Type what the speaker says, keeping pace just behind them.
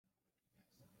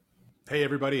Hey,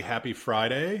 everybody. Happy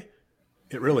Friday.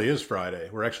 It really is Friday.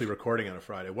 We're actually recording on a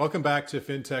Friday. Welcome back to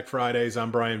Fintech Fridays.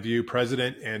 I'm Brian View,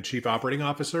 President and Chief Operating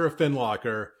Officer of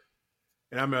FinLocker.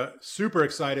 And I'm super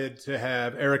excited to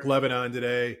have Eric Levin on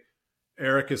today.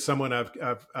 Eric is someone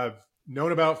I've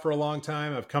known about for a long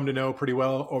time. I've come to know pretty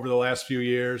well over the last few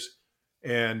years.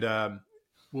 And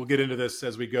we'll get into this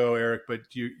as we go, Eric. But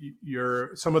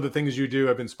you're some of the things you do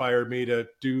have inspired me to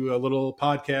do a little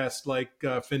podcast like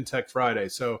Fintech Friday.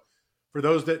 So for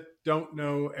those that don't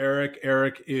know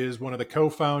Eric is one of the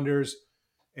co-founders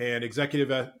and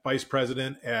executive vice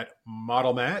president at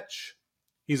Model Match.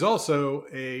 He's also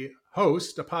a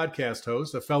podcast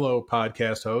host, a fellow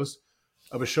podcast host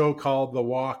of a show called The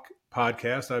Walk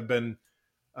Podcast. I've been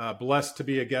blessed to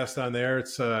be a guest on there.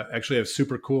 It's actually a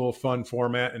super cool, fun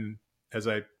format. And as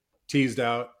I teased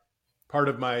out, part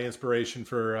of my inspiration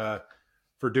for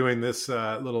doing this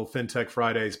little Fintech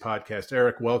Fridays podcast.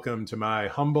 Eric, welcome to my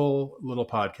humble little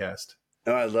podcast.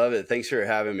 Oh, I love it. Thanks for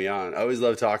having me on. I always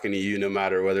love talking to you, no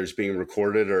matter whether it's being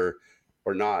recorded or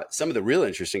not. Some of the real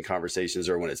interesting conversations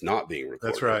are when it's not being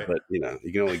recorded. That's right. But you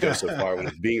can only go so far when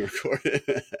it's being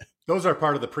recorded. Those are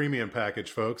part of the premium package,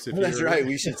 folks. That's right.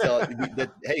 We should tell it.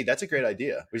 Hey, that's a great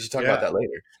idea. We should talk about that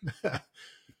later.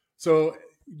 So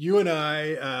you and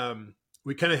I,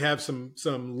 we kind of have some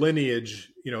lineage,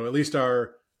 at least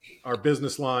our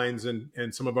business lines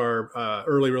and some of our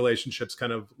early relationships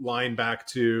kind of line back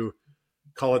to,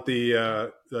 call it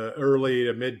the early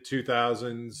to mid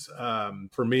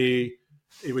 2000s. For me,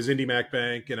 it was IndyMac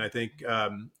Bank, and I think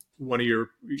one of your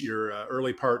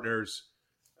early partners,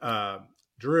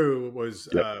 Drew, was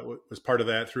part of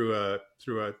that through a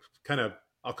kind of,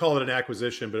 I'll call it an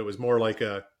acquisition, but it was more like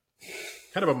a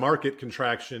kind of a market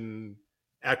contraction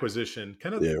acquisition,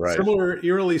 kind of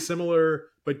eerily similar,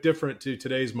 but different to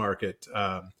today's market.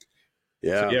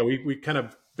 We kind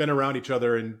of been around each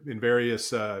other in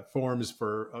various forms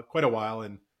for quite a while.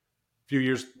 And a few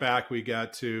years back, we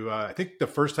got to, I think the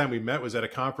first time we met was at a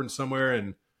conference somewhere,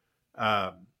 and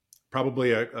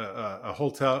probably a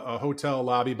hotel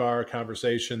lobby bar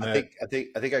conversation. I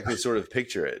think I can sort of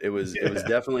picture it. It was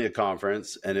definitely a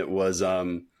conference, and it was,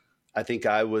 I think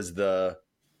I was the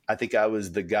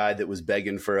guy that was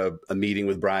begging for a meeting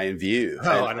with Brian View.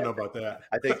 Oh, I don't know about that.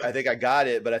 I think I got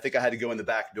it, but I think I had to go in the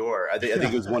back door. I think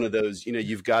it was one of those,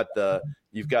 you've got the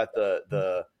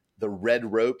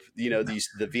red rope,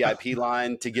 the VIP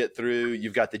line to get through.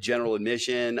 You've got the general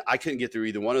admission. I couldn't get through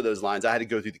either one of those lines. I had to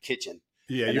go through the kitchen.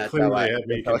 Yeah, you clearly had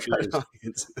me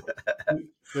confused.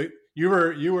 You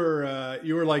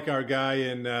were like our guy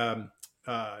in the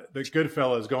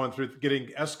Goodfellas getting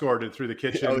escorted through the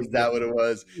kitchen. Oh, is that what it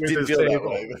was? Didn't feel that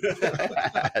way.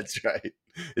 That's right.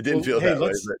 It didn't feel that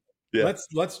way. But yeah.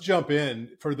 Let's jump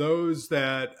in. For those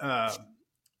that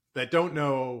don't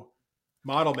know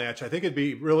Model Match, I think it'd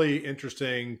be really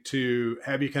interesting to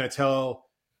have you kind of tell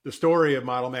the story of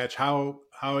Model Match, how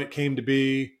it came to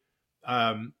be,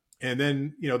 and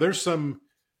then there's some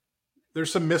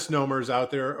misnomers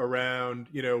out there around,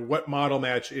 what Model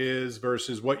Match is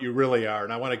versus what you really are.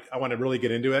 And I want to really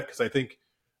get into it, because I think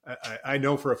I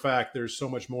know for a fact there's so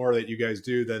much more that you guys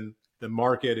do than the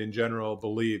market in general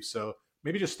believes. So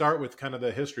maybe just start with kind of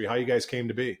the history, how you guys came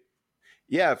to be.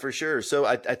 Yeah, for sure. So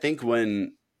I think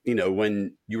when you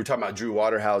were talking about Drew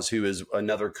Waterhouse, who is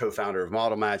another co-founder of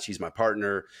Model Match, he's my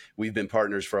partner. We've been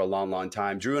partners for a long, long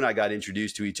time. Drew and I got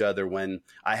introduced to each other when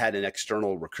I had an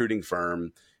external recruiting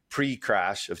firm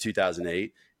pre-crash of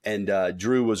 2008. And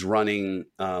Drew was running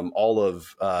all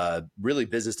of really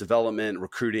business development,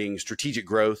 recruiting, strategic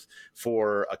growth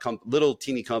for a little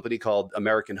teeny company called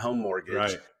American Home Mortgage.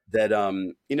 Right. That,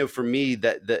 for me,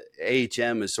 that the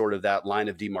AHM is sort of that line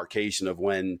of demarcation of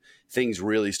when things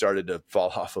really started to fall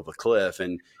off of a cliff,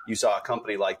 and you saw a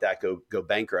company like that go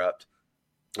bankrupt.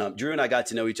 Drew and I got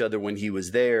to know each other when he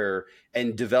was there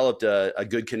and developed a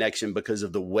good connection because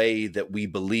of the way that we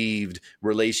believed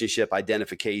relationship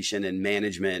identification and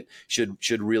management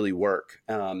should really work,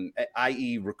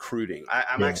 i.e. recruiting.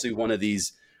 I'm actually one of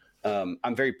these.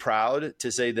 I'm very proud to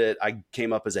say that I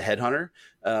came up as a headhunter.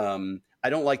 I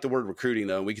don't like the word recruiting,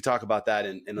 though. We could talk about that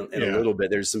in a little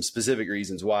bit. There's some specific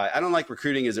reasons why. I don't like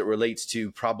recruiting as it relates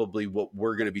to probably what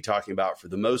we're going to be talking about for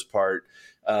the most part.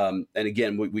 And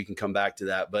again, we can come back to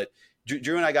that. But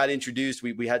Drew and I got introduced.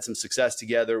 We had some success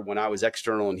together when I was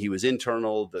external and he was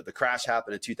internal. The crash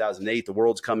happened in 2008. The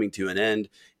world's coming to an end.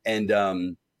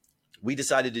 And we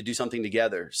decided to do something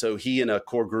together. So he and a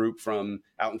core group from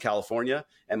out in California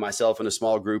and myself and a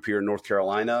small group here in North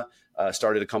Carolina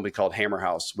started a company called Hammer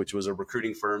House, which was a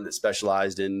recruiting firm that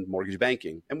specialized in mortgage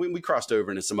banking. And we crossed over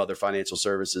into some other financial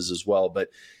services as well. But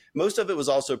most of it was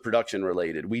also production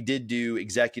related. We did do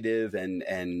executive and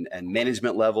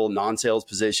management level non-sales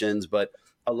positions, but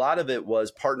a lot of it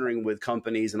was partnering with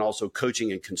companies and also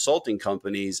coaching and consulting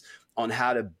companies on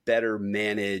how to better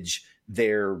manage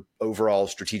their overall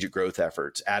strategic growth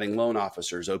efforts, adding loan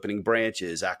officers, opening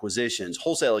branches, acquisitions,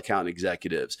 wholesale account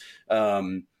executives,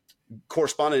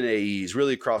 correspondent AEs,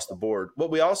 really across the board.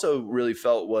 What we also really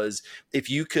felt was if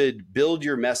you could build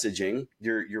your messaging,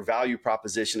 your value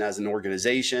proposition as an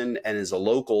organization and as a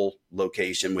local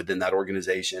location within that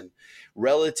organization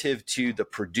relative to the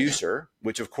producer,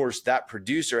 which of course that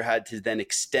producer had to then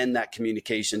extend that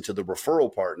communication to the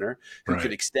referral partner who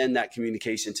could extend that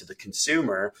communication to the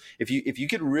consumer. If you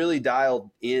could really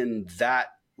dial in that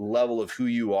level of who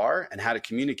you are and how to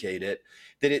communicate it,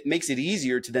 that it makes it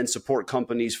easier to then support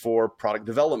companies for product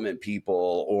development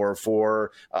people or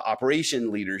for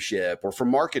operation leadership or for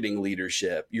marketing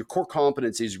leadership. Your core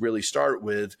competencies really start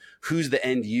with who's the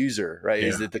end user, right? Yeah.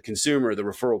 Is it the consumer, the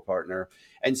referral partner?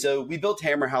 And so we built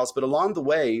Hammer House, but along the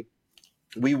way,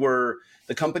 we were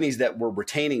the companies that were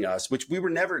retaining us, which we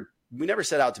never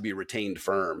set out to be a retained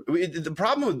firm. The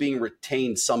problem with being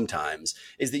retained sometimes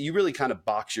is that you really kind of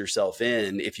box yourself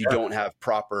in if you don't have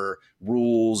proper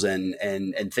rules and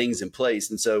things in place.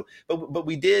 And so, but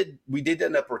we did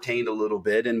end up retained a little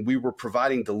bit, and we were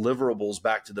providing deliverables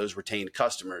back to those retained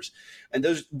customers. And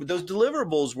those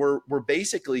deliverables were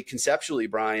basically conceptually,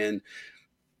 Brian,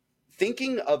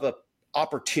 thinking of a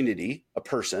opportunity, a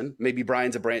person, maybe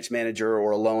Brian's a branch manager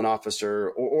or a loan officer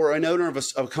or an owner of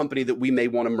a company that we may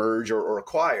want to merge or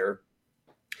acquire,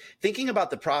 thinking about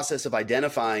the process of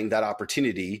identifying that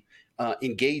opportunity,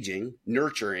 engaging,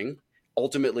 nurturing,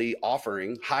 ultimately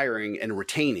offering, hiring, and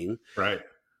retaining. Right.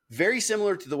 Very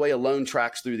similar to the way a loan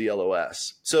tracks through the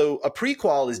LOS. So a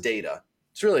pre-qual is data.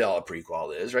 It's really all a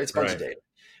pre-qual is, right? It's a bunch of data.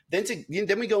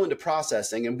 Then we go into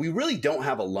processing, and we really don't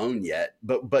have a loan yet,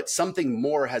 but something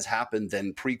more has happened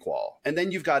than pre-qual. And then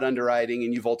you've got underwriting,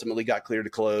 and you've ultimately got clear to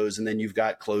close, and then you've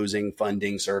got closing,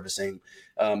 funding, servicing.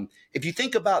 If you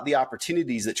think about the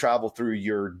opportunities that travel through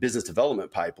your business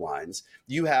development pipelines,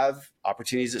 you have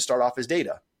opportunities that start off as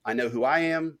data. I know who I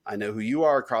am. I know who you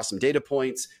are across some data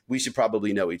points. We should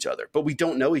probably know each other, but we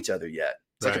don't know each other yet.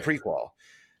 It's like a pre-qual.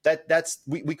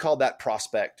 We call that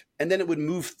prospect. And then it would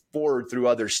move forward through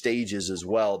other stages as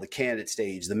well, the candidate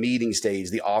stage, the meeting stage,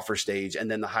 the offer stage, and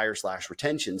then the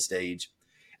hire/retention stage.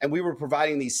 And we were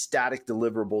providing these static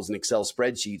deliverables in Excel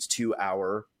spreadsheets to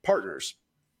our partners.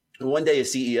 And one day a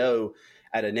CEO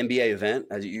at an MBA event,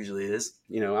 as it usually is,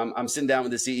 I'm sitting down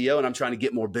with the CEO and I'm trying to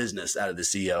get more business out of the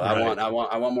CEO. Right. I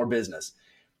want more business.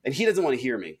 And he doesn't want to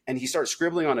hear me. And he starts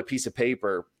scribbling on a piece of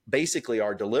paper, basically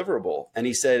our deliverable. And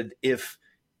he said, if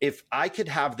I could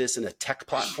have this in a tech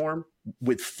platform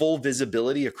with full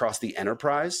visibility across the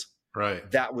enterprise,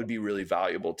 that would be really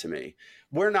valuable to me.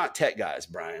 We're not tech guys,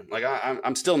 Brian. Like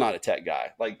I'm still not a tech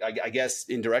guy. Like I guess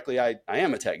indirectly I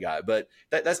am a tech guy, but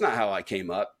that's not how I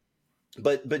came up.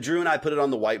 But Drew and I put it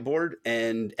on the whiteboard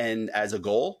and as a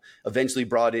goal, eventually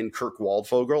brought in Kirk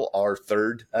Waldfogel, our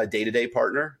third day-to-day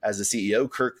partner as a CEO.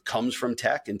 Kirk comes from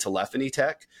tech and telephony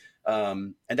tech.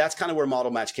 And that's kind of where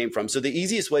Model Match came from. So the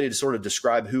easiest way to sort of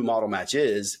describe who Model Match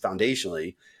is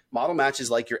foundationally, Model Match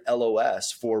is like your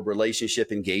LOS for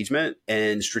relationship engagement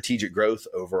and strategic growth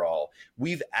overall.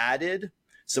 We've added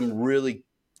some really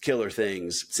killer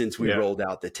things since we rolled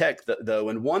out the tech though.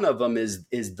 And one of them is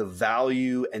the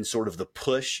value and sort of the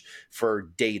push for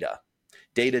data.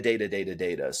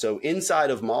 So inside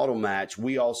of Model Match,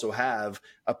 we also have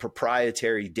a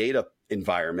proprietary data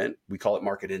environment. We call it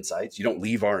Market Insights. You don't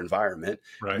leave our environment.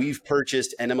 Right. We've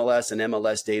purchased NMLS and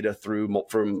MLS data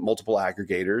from multiple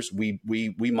aggregators. We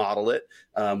model it.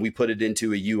 We put it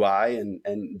into a UI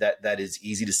and that is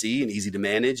easy to see and easy to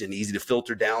manage and easy to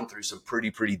filter down through some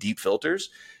pretty deep filters.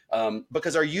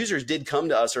 Because our users did come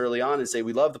to us early on and say,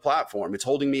 we love the platform. It's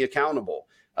holding me accountable.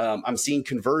 I'm seeing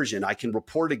conversion. I can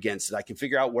report against it. I can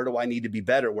figure out where do I need to be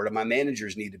better? Where do my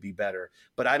managers need to be better?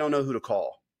 But I don't know who to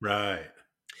call. Right.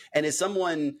 And as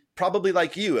someone probably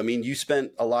like you, I mean, you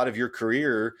spent a lot of your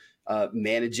career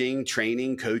managing,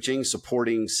 training, coaching,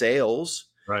 supporting sales.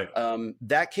 Right.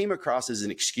 That came across as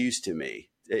an excuse to me.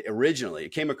 Originally, it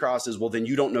came across as, well, then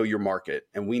you don't know your market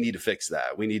and we need to fix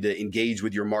that. We need to engage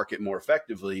with your market more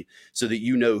effectively so that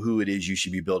you know who it is you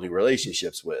should be building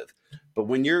relationships with. But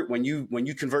when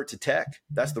you convert to tech,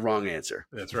 that's the wrong answer.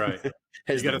 That's right.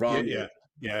 It's the wrong. Yeah.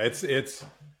 It's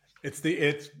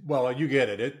Well, you get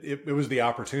it. It was the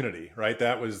opportunity, right?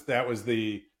 That was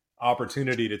the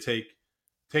opportunity to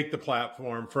take the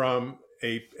platform from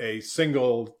a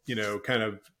single, kind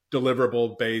of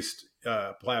deliverable based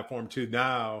platform to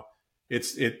now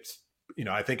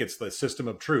I think it's the system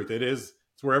of truth. It's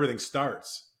where everything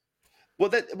starts.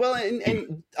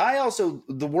 And I also,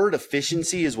 the word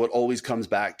efficiency is what always comes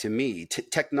back to me.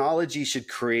 Technology should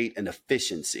create an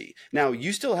efficiency. Now,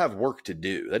 you still have work to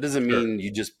do. That doesn't Sure. mean you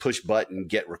just push button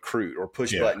get recruit or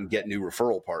push Yeah. button get new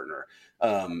referral partner.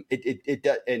 And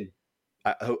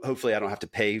hopefully I don't have to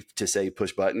pay to say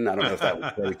push button. I don't know if that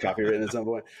will be copywritten at some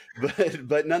point,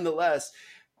 but nonetheless,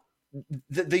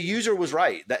 the user was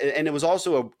right. And it was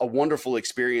also a wonderful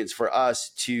experience for us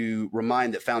to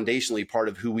remind that foundationally part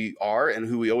of who we are and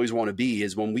who we always want to be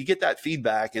is when we get that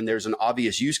feedback and there's an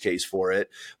obvious use case for it,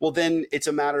 well, then it's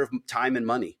a matter of time and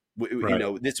money.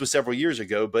 Right. This was several years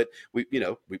ago, but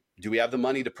do we have the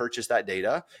money to purchase that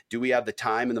data? Do we have the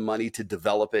time and the money to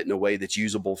develop it in a way that's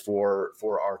usable for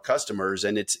our customers?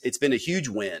 And it's been a huge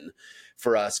win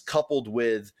for us, coupled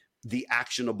with the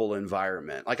actionable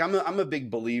environment. Like I'm a big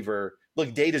believer.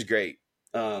 Look, data's great.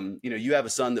 You have a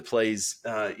son that plays,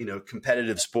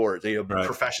 competitive sports, Right.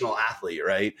 professional athlete,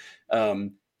 right?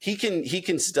 He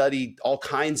can study all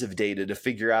kinds of data to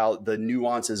figure out the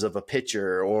nuances of a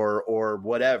pitcher or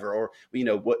whatever, or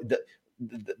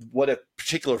what a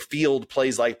particular field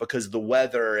plays like because of the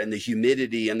weather and the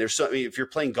humidity. And if you're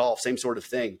playing golf, same sort of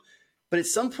thing. But at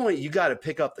some point, you got to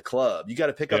pick up the club. You got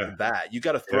to pick up the bat. You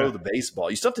got to throw the baseball.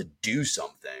 You still have to do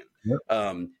something.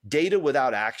 Yep. Data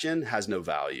without action has no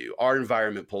value. Our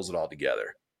environment pulls it all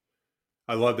together.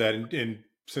 I love that. And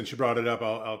since you brought it up,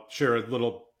 I'll share a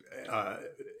little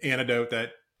anecdote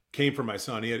that came from my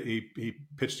son. He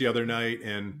pitched the other night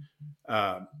and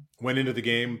went into the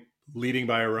game leading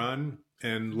by a run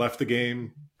and left the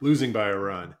game losing by a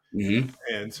run. Mm-hmm.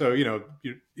 And so,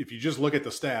 if you just look at the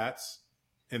stats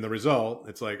and the result,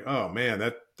 it's like, oh man,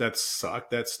 that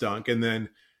sucked, that stunk. And then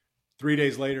 3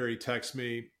 days later, he texts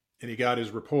me and he got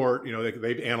his report.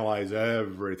 They analyze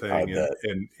everything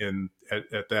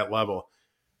at that level.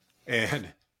 And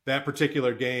that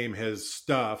particular game has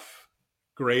stuff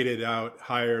graded out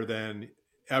higher than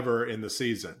ever in the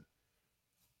season.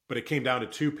 But it came down to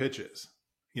 2 pitches,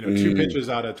 2 pitches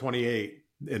out of 28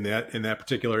 in that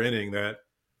particular inning that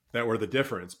were the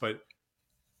difference. But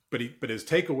his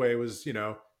takeaway was,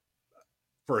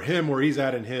 for him, where he's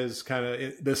at in his kind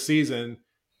of this season,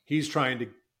 he's trying to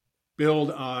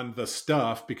build on the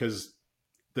stuff because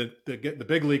the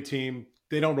big league team,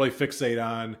 they don't really fixate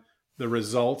on the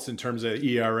results in terms of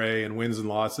ERA and wins and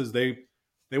losses. They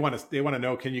want to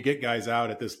know, can you get guys out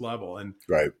at this level? And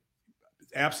right,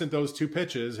 absent those 2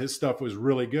 pitches, his stuff was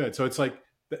really good. So it's like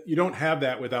you don't have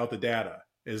that without the data.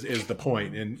 Is the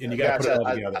point, and you got to put it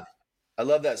all together. I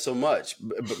love that so much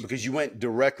because you went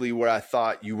directly where I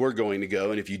thought you were going to go.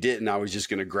 And if you didn't, I was just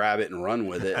going to grab it and run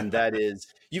with it. And that is,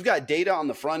 you've got data on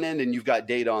the front end and you've got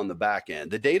data on the back end.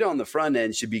 The data on the front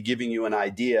end should be giving you an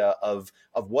idea of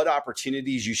what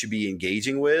opportunities you should be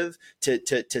engaging with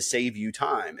to save you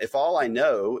time. If all I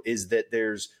know is that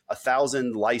there's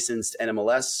 1,000 licensed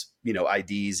NMLS,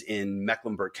 IDs in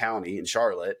Mecklenburg County in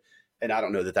Charlotte, and I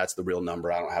don't know that that's the real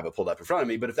number. I don't have it pulled up in front of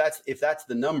me. But if that's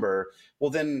the number,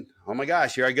 well then, oh my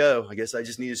gosh, here I go. I guess I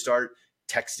just need to start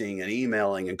texting and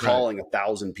emailing and calling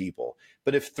 1,000 people.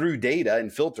 But if through data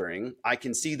and filtering, I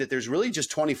can see that there's really just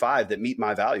 25 that meet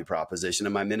my value proposition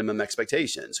and my minimum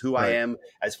expectations, who I am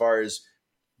as far as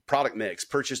product mix,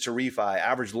 purchase to refi,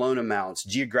 average loan amounts,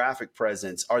 geographic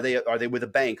presence. Are they with a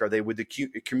bank? Are they with the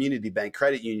community bank,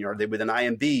 credit union? Are they with an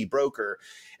IMB broker?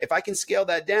 If I can scale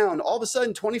that down, all of a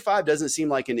sudden 25 doesn't seem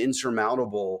like an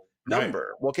insurmountable number.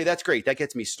 Right. Well, okay, that's great. That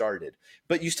gets me started.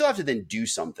 But you still have to then do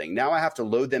something. Now I have to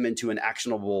load them into an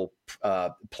actionable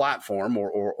platform,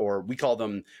 or we call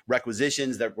them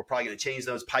requisitions that we're probably going to change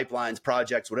those, pipelines,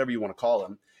 projects, whatever you want to call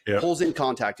them. Yep. Pulls in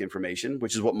contact information,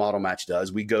 which is what Model Match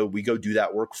does. We go do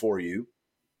that work for you.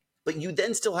 But you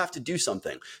then still have to do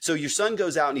something. So your son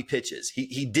goes out and he pitches.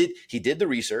 He did the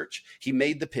research. He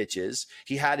made the pitches.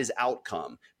 He had his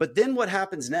outcome. But then what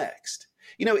happens next?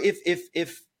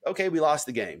 If okay, we lost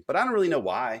the game, but I don't really know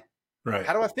why. Right.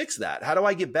 How do I fix that? How do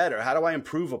I get better? How do I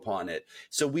improve upon it?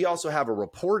 So we also have a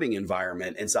reporting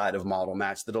environment inside of Model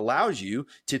Match that allows you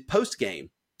to post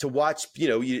game, to watch,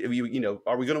 are we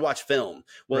going to watch film?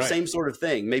 Well, same sort of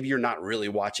thing. Maybe you're not really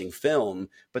watching film,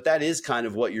 but that is kind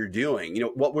of what you're doing.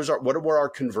 What were our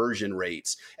conversion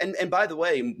rates? And by the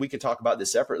way, we can talk about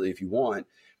this separately if you want.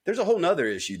 There's a whole nother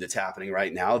issue that's happening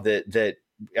right now that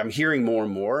I'm hearing more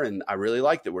and more, and I really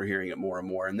like that we're hearing it more and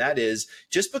more. And that is,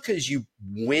 just because you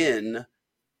win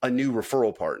a new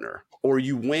referral partner, or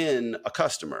you win a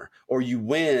customer, or you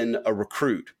win a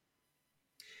recruit,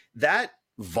 that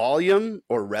volume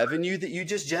or revenue that you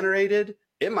just generated,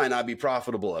 it might not be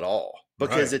profitable at all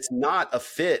because Right. it's not a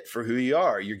fit for who you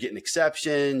are. You're getting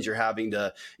exceptions. You're having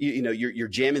to, you're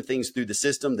jamming things through the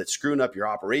system that's screwing up your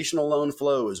operational loan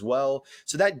flow as well.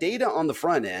 So that data on the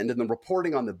front end and the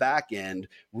reporting on the back end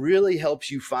really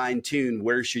helps you fine tune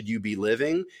where should you be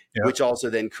living, Yeah. which also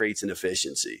then creates an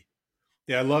efficiency.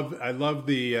 Yeah. I love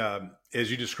the, as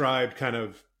you described, kind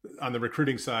of on the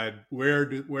recruiting side,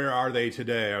 where are they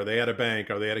today? Are they at a bank?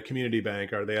 Are they at a community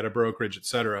bank? Are they at a brokerage, et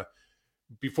cetera?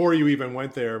 Before you even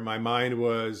went there, my mind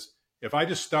was, if I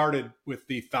just started with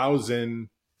the 1,000,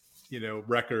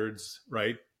 records,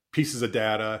 right? Pieces of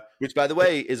data. Which, by the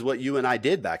way, is what you and I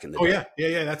did back in the day.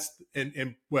 Yeah. That's,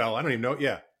 and well, I don't even know.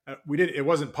 Yeah. We did. It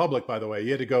wasn't public, by the way.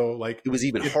 You had to go like, It was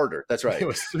even harder. That's right. it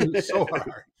was so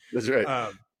hard. That's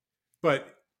right.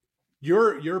 But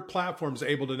your platform's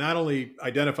able to not only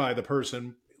identify the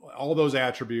person, all those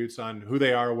attributes on who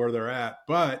they are, where they're at,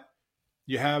 but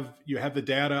you have the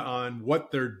data on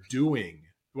what they're doing,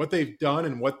 what they've done,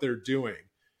 and what they're doing.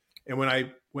 And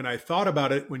when I thought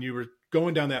about it, when you were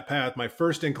going down that path, my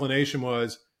first inclination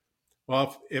was,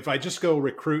 well, if I just go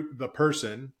recruit the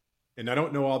person and I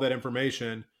don't know all that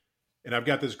information, and I've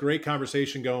got this great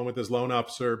conversation going with this loan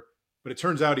officer, but it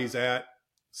turns out he's at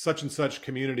such and such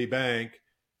community bank,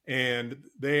 and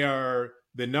they are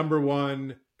the number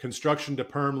one construction to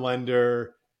perm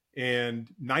lender, and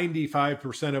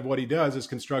 95% of what he does is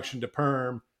construction to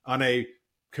perm on a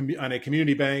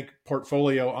community bank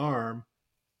portfolio arm.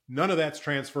 None of that's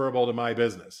transferable to my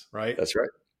business, right? That's right.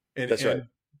 That's right.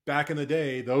 Back in the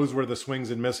day, those were the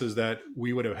swings and misses that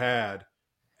we would have had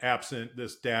absent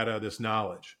this data, this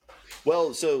knowledge.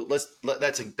 Well, so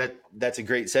that's a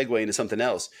great segue into something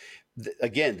else.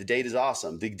 Again, the data is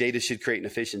awesome. The data should create an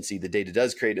efficiency. The data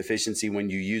does create an efficiency when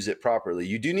you use it properly.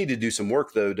 You do need to do some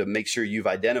work, though, to make sure you've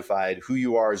identified who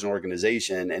you are as an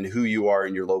organization and who you are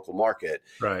in your local market.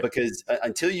 Right. Because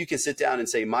until you can sit down and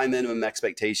say, my minimum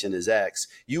expectation is X,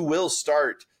 you will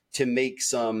start to make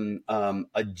some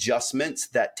adjustments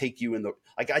that take you in the,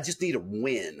 like, I just need a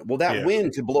win. Well, that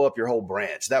win could blow up your whole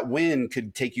branch. That win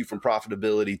could take you from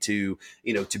profitability to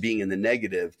being in the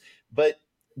negative. But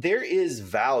there is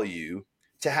value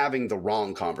to having the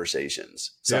wrong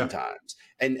conversations sometimes.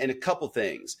 And a couple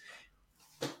things.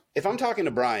 If I'm talking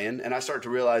to Brian and I start to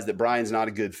realize that Brian's not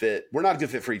a good fit, we're not a good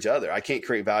fit for each other. I can't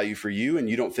create value for you and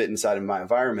you don't fit inside of my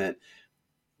environment.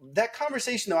 That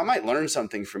conversation, though, I might learn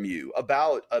something from you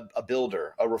about a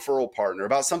builder, a referral partner,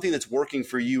 about something that's working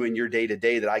for you in your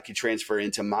day-to-day that I could transfer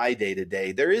into my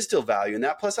day-to-day. There is still value in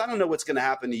that. Plus, I don't know what's going to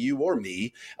happen to you or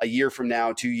me a year from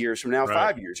now, 2 years from now,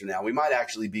 5 years from now. We might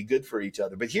actually be good for each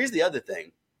other. But here's the other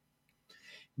thing.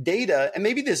 Data, and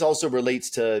maybe this also relates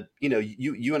to,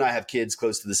 you and I have kids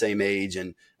close to the same age,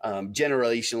 and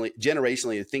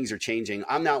generationally things are changing.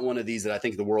 I'm not one of these that I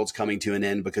think the world's coming to an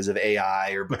end because of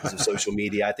AI or because of social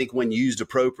media. I think when used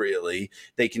appropriately,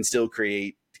 they can still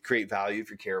create value if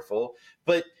you're careful.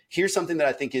 But here's something that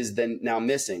I think is then now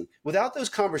missing. Without those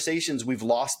conversations, we've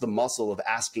lost the muscle of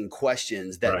asking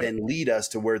questions that then lead us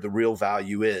to where the real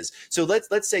value is. So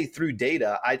let's say through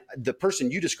data, the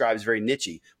person you describe is very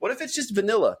niche-y. What if it's just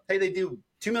vanilla? Hey, they do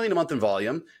 $2 million a month in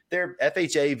volume. They're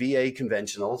FHA, VA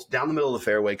conventionals, down the middle of the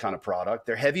fairway kind of product.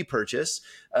 They're heavy purchase.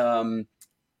 And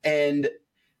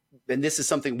this is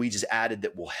something we just added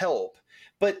that will help.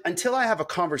 But until I have a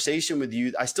conversation with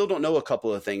you, I still don't know a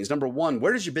couple of things. Number one,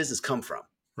 where does your business come from?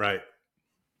 Right.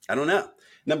 I don't know.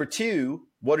 Number two,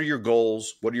 what are your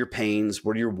goals? What are your pains?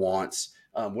 What are your wants?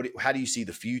 How do you see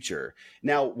the future?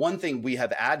 Now, one thing we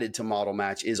have added to Model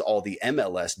Match is all the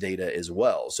MLS data as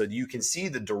well. So you can see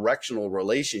the directional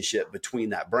relationship between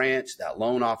that branch, that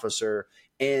loan officer,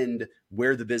 and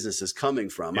where the business is coming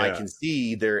from. I can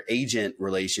see their agent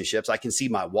relationships. I can see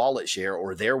my wallet share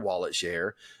or their wallet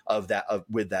share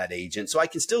with that agent. So I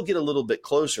can still get a little bit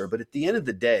closer. But at the end of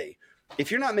the day, if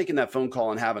you're not making that phone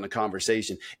call and having a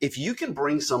conversation, if you can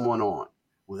bring someone on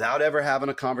without ever having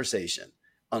a conversation,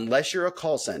 unless you're a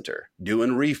call center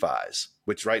doing refis,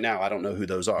 which right now I don't know who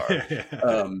those are,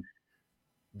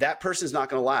 that person's not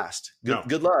going to last.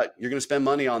 Good luck. You're going to spend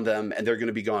money on them and they're going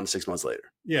to be gone 6 months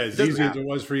later. Yeah, as easy as it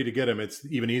was for you to get them, it's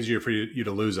even easier for you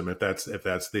to lose them if that's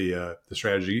the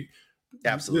strategy.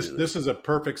 Absolutely. This is a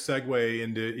perfect segue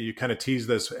into, you kind of tease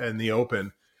this in the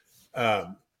open.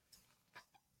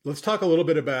 Let's talk a little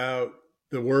bit about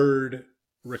the word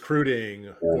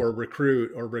recruiting or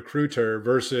recruit or recruiter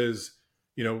versus,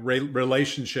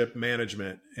 relationship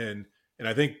management. And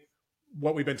I think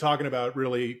what we've been talking about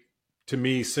really, to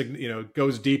me,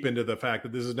 goes deep into the fact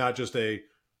that this is not just a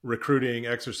recruiting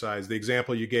exercise. The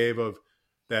example you gave of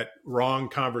that wrong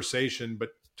conversation, but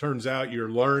turns out you're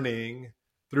learning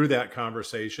through that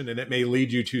conversation, and it may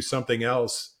lead you to something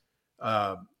else.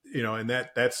 And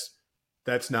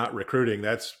that's not recruiting.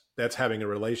 That's having a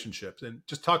relationship. And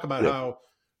just talk about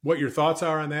what your thoughts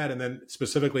are on that, and then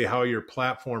specifically how your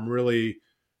platform really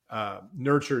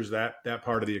nurtures that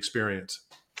part of the experience.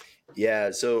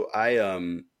 Yeah. So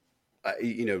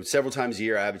several times a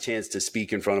year, I have a chance to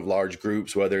speak in front of large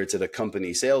groups, whether it's at a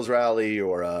company sales rally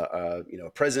or a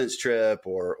president's trip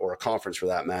or a conference for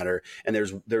that matter. And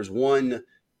there's one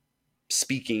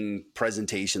speaking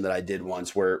presentation that I did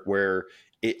once where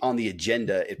on the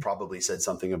agenda, it probably said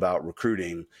something about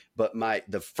recruiting, but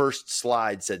the first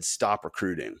slide said stop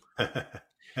recruiting.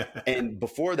 And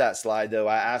before that slide, though,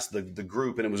 I asked the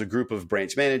group, and it was a group of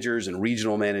branch managers and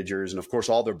regional managers, and of course,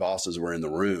 all their bosses were in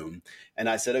the room. And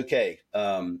I said, okay,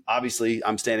 obviously,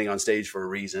 I'm standing on stage for a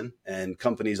reason, and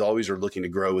companies always are looking to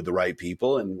grow with the right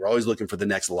people, and we're always looking for the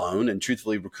next loan. And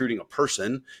truthfully, recruiting a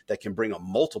person that can bring a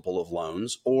multiple of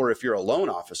loans, or if you're a loan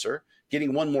officer,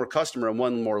 getting one more customer and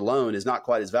one more loan is not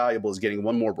quite as valuable as getting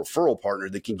one more referral partner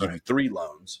that can give you 3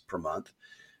 loans per month.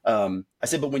 I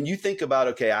said, but when you think about,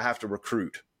 okay, I have to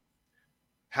recruit,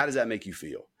 how does that make you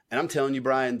feel? And I'm telling you,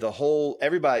 Brian,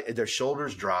 everybody, their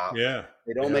shoulders drop. Yeah.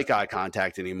 They don't make eye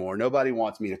contact anymore. Nobody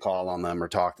wants me to call on them or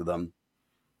talk to them.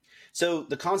 So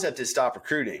the concept is stop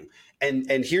recruiting. And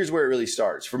here's where it really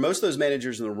starts. For most of those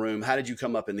managers in the room, how did you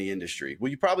come up in the industry?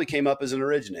 Well, you probably came up as an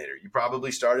originator. You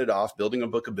probably started off building a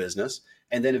book of business,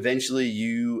 and then eventually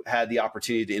you had the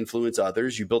opportunity to influence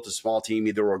others. You built a small team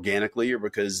either organically or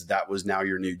because that was now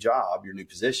your new job, your new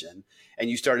position,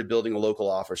 and you started building a local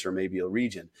office or maybe a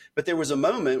region. But there was a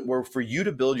moment where for you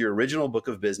to build your original book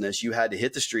of business, you had to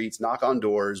hit the streets, knock on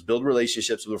doors, build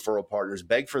relationships with referral partners,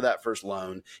 beg for that first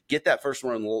loan, get that first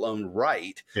loan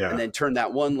right, and then turn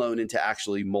that one loan into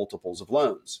actually multiples of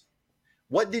loans.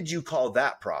 What did you call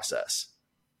that process?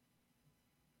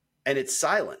 And it's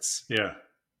silence. Yeah.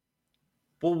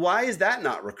 Well, why is that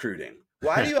not recruiting?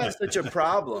 Why do you have such a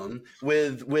problem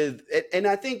with it? And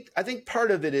I think part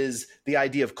of it is the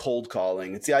idea of cold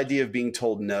calling. It's the idea of being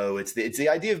told no. It's the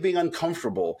idea of being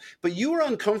uncomfortable. But you were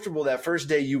uncomfortable that first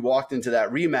day you walked into that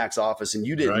Remax office and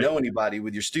you didn't know anybody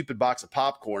with your stupid box of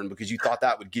popcorn because you thought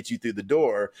that would get you through the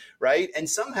door, right? And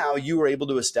somehow you were able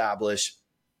to establish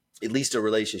at least a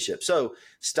relationship. So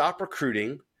stop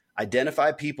recruiting.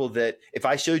 Identify people that if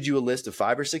I showed you a list of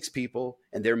 5 or 6 people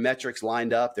and their metrics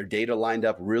lined up, their data lined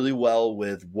up really well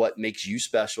with what makes you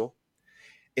special.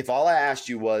 If all I asked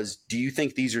you was, do you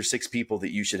think these are 6 people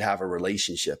that you should have a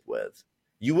relationship with?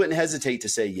 You wouldn't hesitate to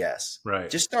say yes. Right.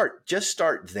 Just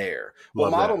start there.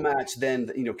 Well, Model Match then,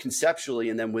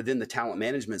 conceptually, and then within the talent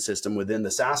management system, within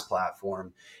the SaaS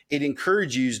platform, it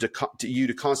encourages you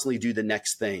to constantly do the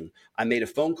next thing. I made a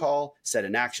phone call, set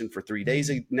an action for 3 days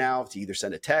now to either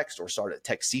send a text or start a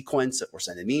text sequence or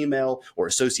send an email or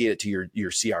associate it to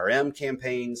your CRM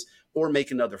campaigns or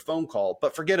make another phone call,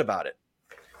 but forget about it.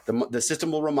 The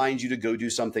system will remind you to go do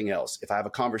something else. If I have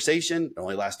a conversation, it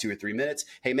only lasts 2 or 3 minutes.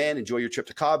 Hey, man, enjoy your trip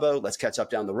to Cabo. Let's catch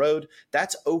up down the road.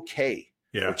 That's okay.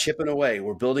 Yeah. We're chipping away.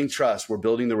 We're building trust. We're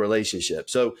building the relationship.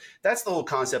 So that's the whole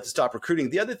concept of stop recruiting.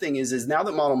 The other thing is now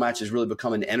that Model Match has really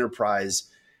become an enterprise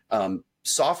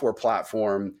software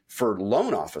platform for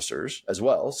loan officers as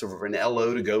well. So for an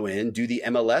LO to go in, do the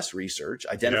MLS research,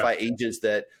 identify agents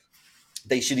that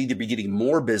they should either be getting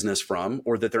more business from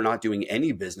or that they're not doing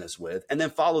any business with, and then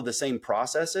follow the same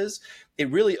processes. It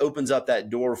really opens up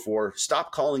that door for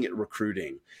stop calling it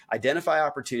recruiting, identify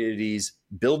opportunities,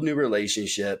 build new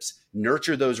relationships,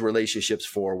 nurture those relationships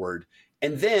forward.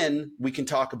 And then we can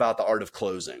talk about the art of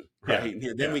closing, right?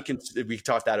 Yeah. Then we can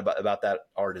talk about that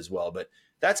art as well. But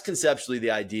that's conceptually the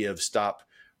idea of stop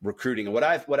recruiting. And what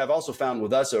I've also found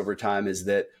with us over time is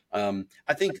that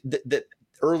I think that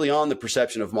early on, the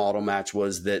perception of Model Match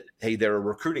was that, hey, they're a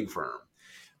recruiting firm,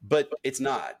 but it's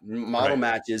not. Model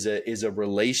Match is a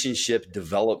relationship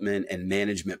development and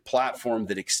management platform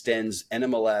that extends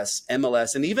NMLS,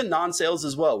 MLS, and even non-sales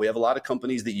as well. We have a lot of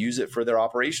companies that use it for their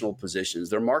operational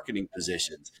positions, their marketing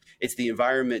positions. It's the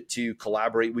environment to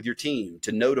collaborate with your team,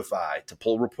 to notify, to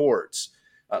pull reports.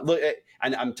 Look,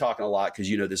 and I'm talking a lot because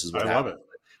this is what I love it.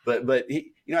 But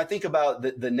I think about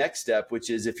the next step,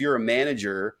 which is if you're a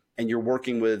manager and you're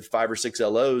working with 5 or 6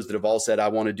 LOs that have all said, I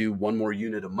want to do 1 more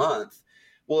unit a month.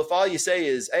 Well, if all you say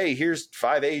is, hey, here's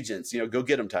 5 agents, go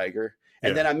get them, Tiger.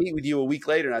 And then I meet with you a week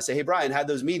later and I say, hey, Brian, how'd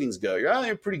those meetings go?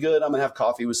 You're pretty good. I'm going to have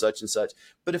coffee with such and such.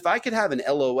 But if I could have an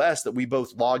LOS that we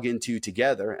both log into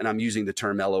together, and I'm using the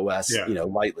term LOS,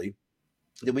 lightly,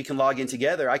 that we can log in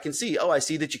together. I can see, I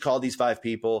see that you called these 5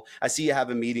 people. I see you have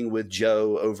a meeting with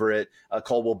Joe over at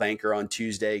Coldwell Banker on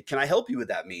Tuesday. Can I help you with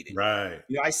that meeting? Right.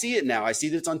 I see it now. I see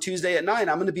that it's on Tuesday at 9.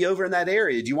 I'm going to be over in that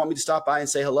area. Do you want me to stop by and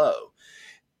say hello?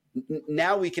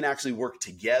 Now we can actually work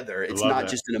together. It's not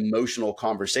just an emotional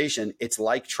conversation. It's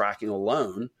like tracking a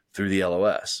loan through the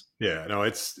LOS. Yeah, no,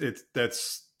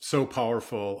 that's so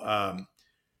powerful.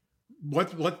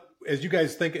 What as you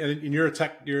guys think, and you're a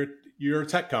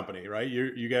tech company, right?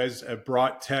 You guys have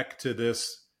brought tech to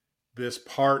this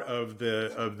part of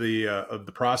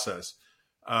the process.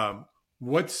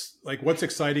 What's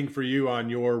exciting for you on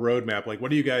your roadmap? Like,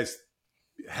 what do you guys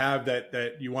have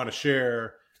that you want to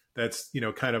share that's,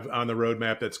 kind of on the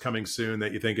roadmap that's coming soon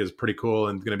that you think is pretty cool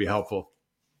and going to be helpful?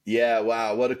 Yeah.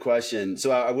 Wow. What a question.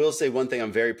 So I will say one thing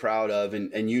I'm very proud of,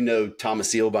 and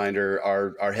Thomas Seelbinder,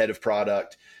 our head of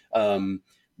product.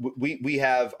 We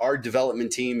have our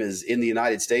development team is in the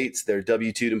United States. They're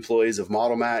W-2 employees of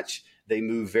Model Match. They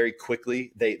move very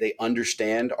quickly. They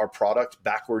understand our product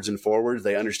backwards and forwards.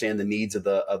 They understand the needs of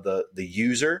the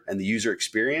user and the user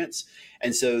experience.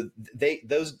 And so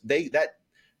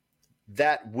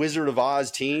that Wizard of Oz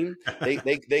team,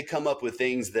 they come up with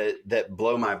things that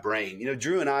blow my brain.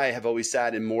 Drew and I have always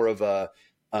sat in more of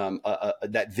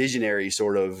that visionary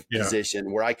sort of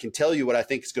position where I can tell you what I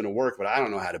think is going to work, but I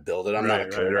don't know how to build it. I'm not a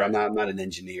coder. Right. I'm not an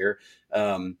engineer.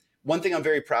 One thing I'm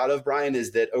very proud of, Brian,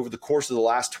 is that over the course of the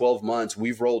last 12 months,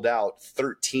 we've rolled out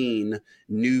 13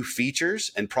 new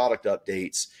features and product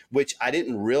updates, which I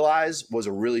didn't realize was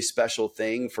a really special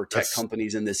thing for tech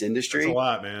companies in this industry. That's a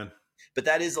lot, man. But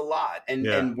that is a lot.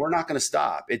 And we're not going to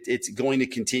stop. It's going to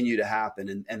continue to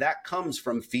happen. And that comes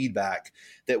from feedback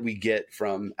that we get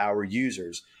from our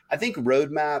users. I think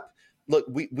roadmap, look,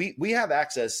 we have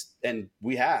access and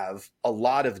we have a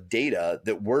lot of data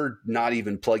that we're not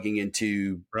even plugging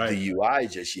into the UI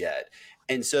just yet.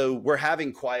 And so we're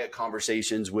having quiet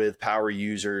conversations with power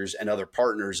users and other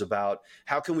partners about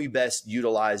how can we best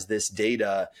utilize this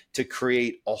data to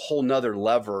create a whole nother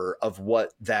lever of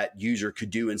what that user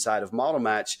could do inside of Model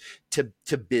Match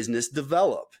to business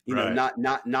develop,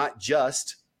 not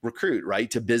just recruit, right?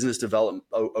 To business development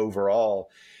overall.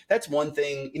 That's one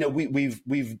thing.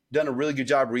 We've done a really good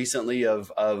job recently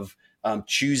of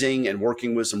choosing and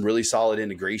working with some really solid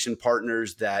integration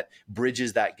partners that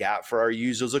bridges that gap for our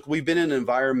users. Look, we've been in an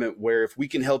environment where if we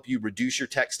can help you reduce your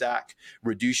tech stack,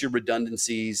 reduce your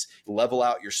redundancies, level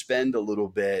out your spend a little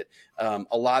bit,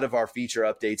 a lot of our feature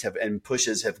updates and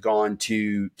pushes have gone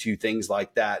to things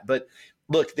like that. But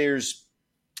look, there's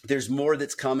more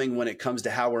that's coming when it comes to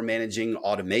how we're managing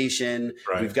automation.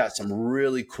 Right. We've got some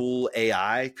really cool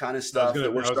AI kind of stuff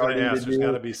that we're starting to do. There's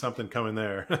got to be something coming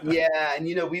there. Yeah, and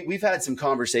we've had some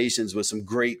conversations with some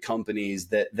great companies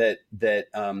that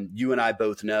you and I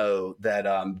both know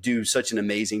that do such an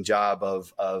amazing job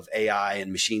of AI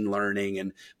and machine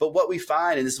learning. But what we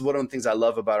find, and this is one of the things I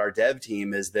love about our dev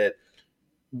team, is that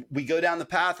we go down the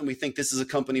path and we think this is a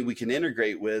company we can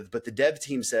integrate with, but the dev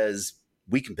team says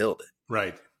we can build it.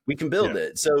 Right. We can build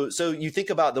it. So you think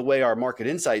about the way our market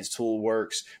insights tool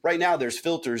works. Right now, there's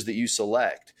filters that you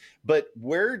select, but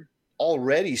we're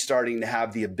already starting to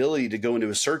have the ability to go into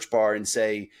a search bar and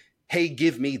say, hey,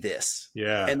 give me this.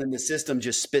 Yeah. And then the system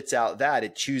just spits out that.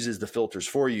 It chooses the filters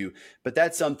for you. But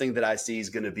that's something that I see is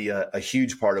going to be a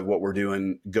huge part of what we're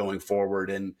doing going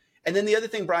forward. And then the other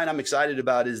thing, Brian, I'm excited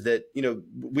about is that,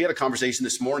 we had a conversation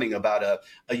this morning about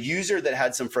a user that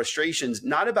had some frustrations,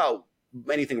 not about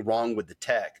anything wrong with the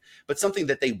tech, but something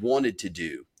that they wanted to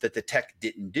do that the tech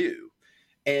didn't do.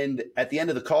 And at the end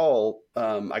of the call,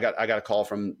 I got a call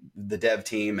from the dev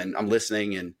team and I'm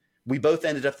listening and we both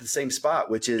ended up at the same spot,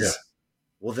 which is,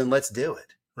 well, then let's do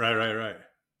it. Right.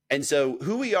 And so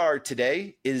who we are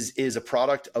today is a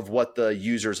product of what the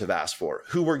users have asked for.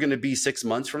 Who we're going to be 6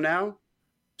 months from now,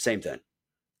 same thing.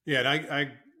 Yeah. And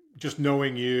I just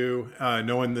knowing you,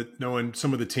 knowing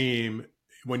some of the team,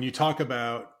 when you talk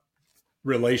about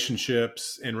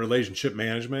relationships and relationship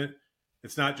management,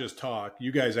 it's not just talk.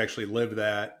 You guys actually live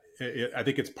that. I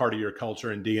think it's part of your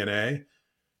culture and DNA.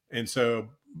 And so,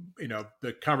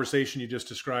 the conversation you just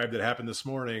described that happened this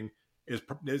morning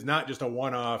is not just a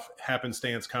one-off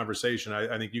happenstance conversation.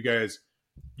 I think you guys,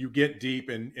 you get deep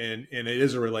and it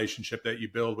is a relationship that you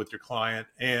build with your client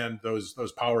and those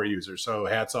power users. So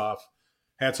hats off,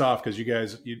 because you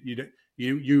guys,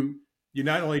 you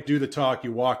not only do the talk,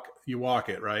 you walk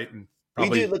it, right? And we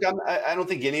do. Look, I don't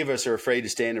think any of us are afraid to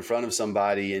stand in front of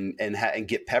somebody and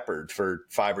get peppered for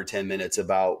 5 or 10 minutes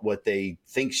about what they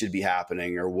think should be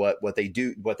happening or what they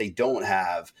don't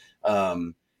have.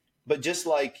 But But just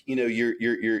like,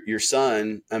 your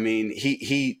son, I mean,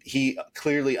 he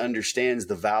clearly understands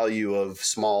the value of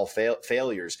small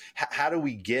failures. How do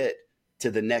we get to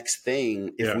the next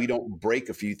thing if we don't break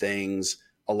a few things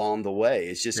along the way?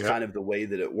 It's just kind of the way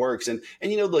that it works. And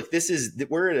look,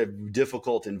 we're in a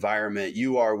difficult environment.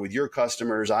 You are with your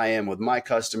customers. I am with my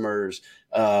customers.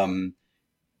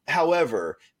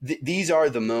 However, these are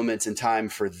the moments in time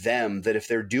for them that if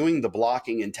they're doing the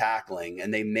blocking and tackling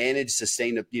and they manage that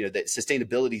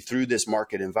sustainability through this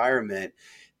market environment,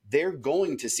 they're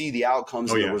going to see the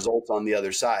outcomes and the results on the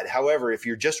other side. However, if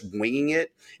you're just winging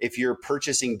it, if you're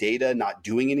purchasing data, not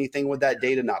doing anything with that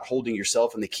data, not holding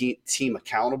yourself and the team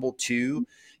accountable to,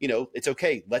 it's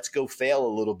okay. Let's go fail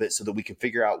a little bit so that we can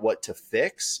figure out what to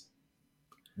fix.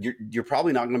 You're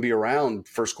probably not going to be around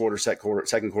first quarter,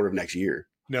 second quarter of next year.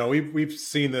 No, we've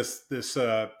seen this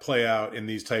play out in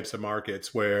these types of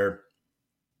markets where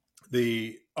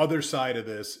the other side of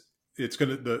this,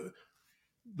 the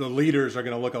leaders are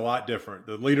going to look a lot different.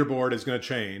 The leaderboard is going to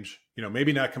change,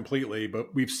 maybe not completely,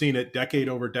 but we've seen it decade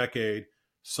over decade,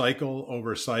 cycle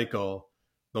over cycle.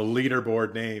 The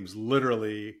leaderboard names,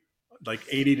 literally like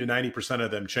 80 to 90% of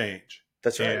them change.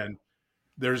 That's right. And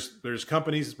there's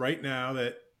companies right now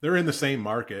that they're in the same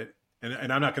market.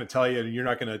 And I'm not going to tell you, and you're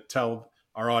not going to tell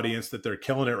our audience that they're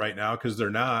killing it right now, because they're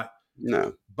not.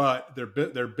 No. But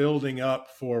they're building up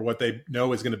for what they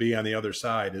know is going to be on the other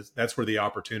side. That's where the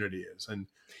opportunity is. And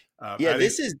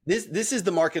this is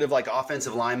the market of like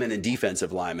offensive linemen and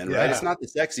defensive linemen, right? It's not the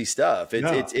sexy stuff.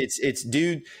 It's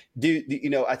dude.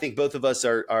 I think both of us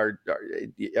are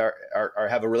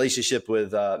have a relationship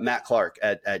with Matt Clark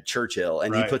at Churchill,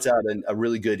 and he puts out a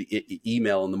really good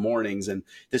email in the mornings. And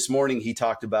this morning he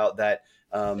talked about that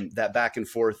back and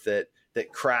forth that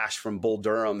Crash from Bull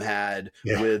Durham had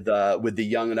with the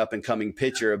young and up and coming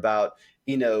pitcher about,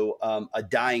 a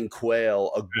dying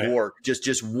quail, a gork,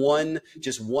 just one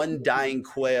dying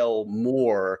quail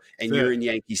more, and you're in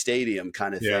Yankee Stadium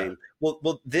kind of thing.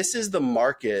 Well, this is the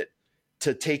market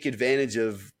to take advantage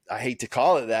of. I hate to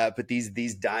call it that, but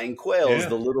these dying quails,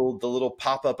 the little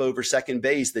pop up over second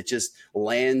base that just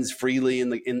lands freely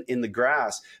in the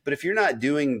grass. But if you're not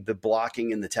doing the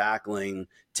blocking and the tackling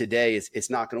today, it's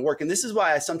not going to work. And this is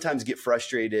why I sometimes get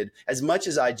frustrated, as much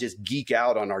as I just geek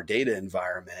out on our data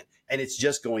environment, and it's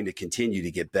just going to continue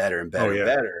to get better and better and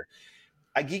better.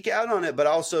 I geek out on it, but I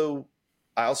also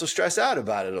stress out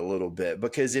about it a little bit,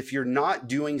 because if you're not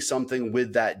doing something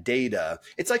with that data,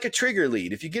 it's like a trigger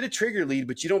lead. If you get a trigger lead,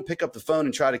 but you don't pick up the phone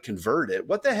and try to convert it,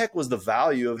 what the heck was the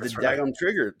value of daggone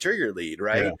trigger lead,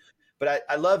 right? Yeah. But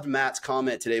I loved Matt's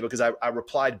comment today, because I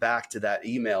replied back to that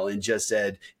email and just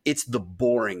said, it's the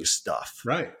boring stuff.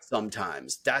 Right.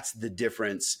 Sometimes that's the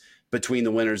difference between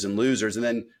the winners and losers. And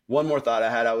then one more thought I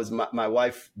had, my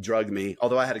wife drugged me,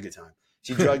 although I had a good time.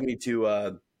 She drugged me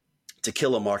to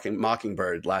Kill a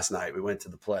Mockingbird last night. We went to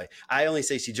the play. I only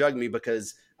say she drugged me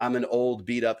because I'm an old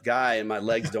beat up guy and my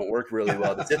legs don't work really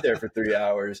well to sit there for 3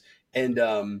 hours. And,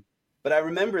 but I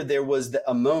remember there was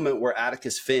a moment where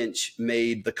Atticus Finch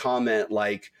made the comment,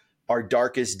 like, our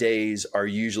darkest days are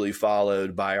usually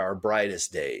followed by our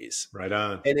brightest days. Right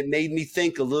on. And it made me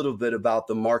think a little bit about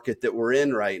the market that we're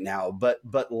in right now.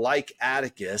 But like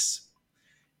Atticus,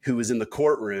 who was in the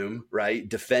courtroom, right,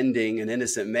 defending an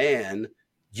innocent man,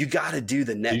 you got to do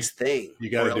the next thing,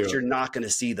 or else you're not going to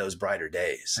see those brighter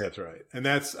days. That's right. And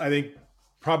that's, I think,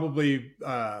 probably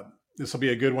this will be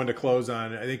a good one to close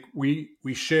on. I think we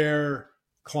share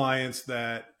clients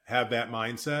that have that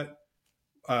mindset.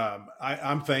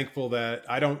 I'm thankful that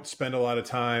I don't spend a lot of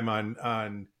time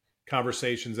on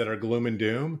conversations that are gloom and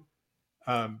doom,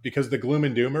 because the gloom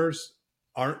and doomers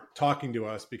aren't talking to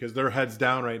us, because their heads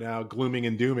down right now, glooming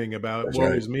and dooming about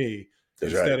woe is me,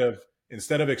 instead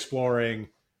of exploring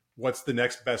what's the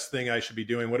next best thing I should be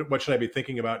doing. What should I be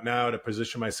thinking about now to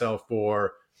position myself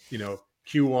for,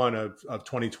 Q1 of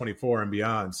 2024 and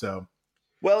beyond. So,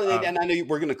 well, and I know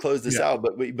we're going to close this out,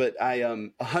 but I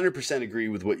 100% agree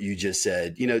with what you just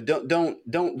said.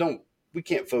 Don't. We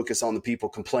can't focus on the people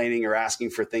complaining or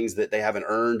asking for things that they haven't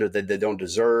earned or that they don't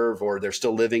deserve, or they're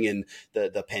still living in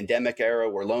the pandemic era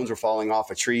where loans were falling off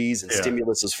of trees and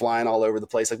stimulus is flying all over the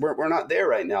place. Like we're not there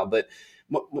right now. But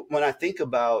when I think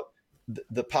about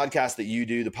the podcast that you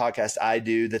do, the podcast I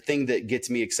do, the thing that gets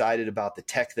me excited about the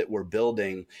tech that we're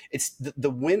building, it's the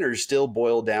winners still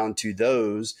boil down to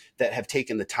those that have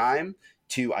taken the time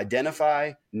to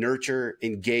identify, nurture,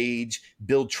 engage,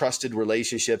 build trusted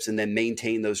relationships, and then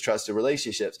maintain those trusted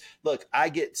relationships. Look, I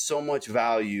get so much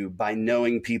value by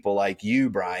knowing people like you,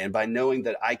 Brian, by knowing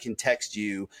that I can text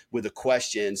you with a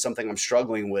question, something I'm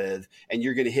struggling with, and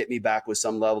you're going to hit me back with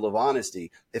some level of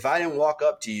honesty. If I didn't walk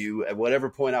up to you at whatever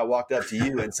point I walked up to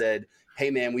you and said, hey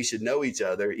man, we should know each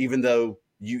other, even though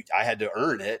I had to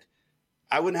earn it,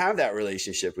 I wouldn't have that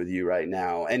relationship with you right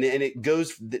now. And it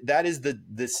goes, that is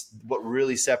what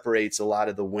really separates a lot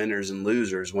of the winners and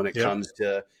losers when it comes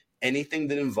to anything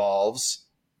that involves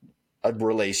a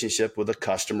relationship with a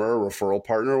customer, a referral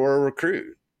partner, or a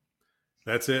recruit.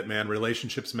 That's it, man.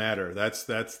 Relationships matter. That's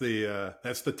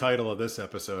the title of this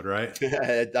episode, right?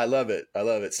 I love it. I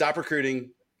love it. Stop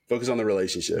recruiting, focus on the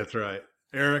relationship. That's right.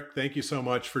 Eric, thank you so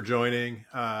much for joining.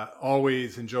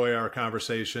 Always enjoy our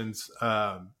conversations.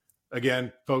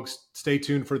 Again, folks, stay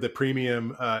tuned for the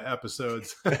premium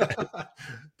episodes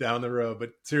down the road.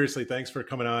 But seriously, thanks for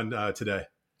coming on today.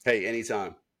 Hey,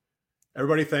 anytime.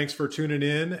 Everybody, thanks for tuning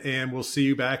in, and we'll see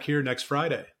you back here next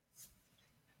Friday.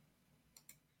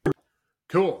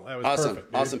 Cool. That was awesome.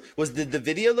 perfect. Dude. Awesome. Did the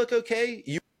video look okay?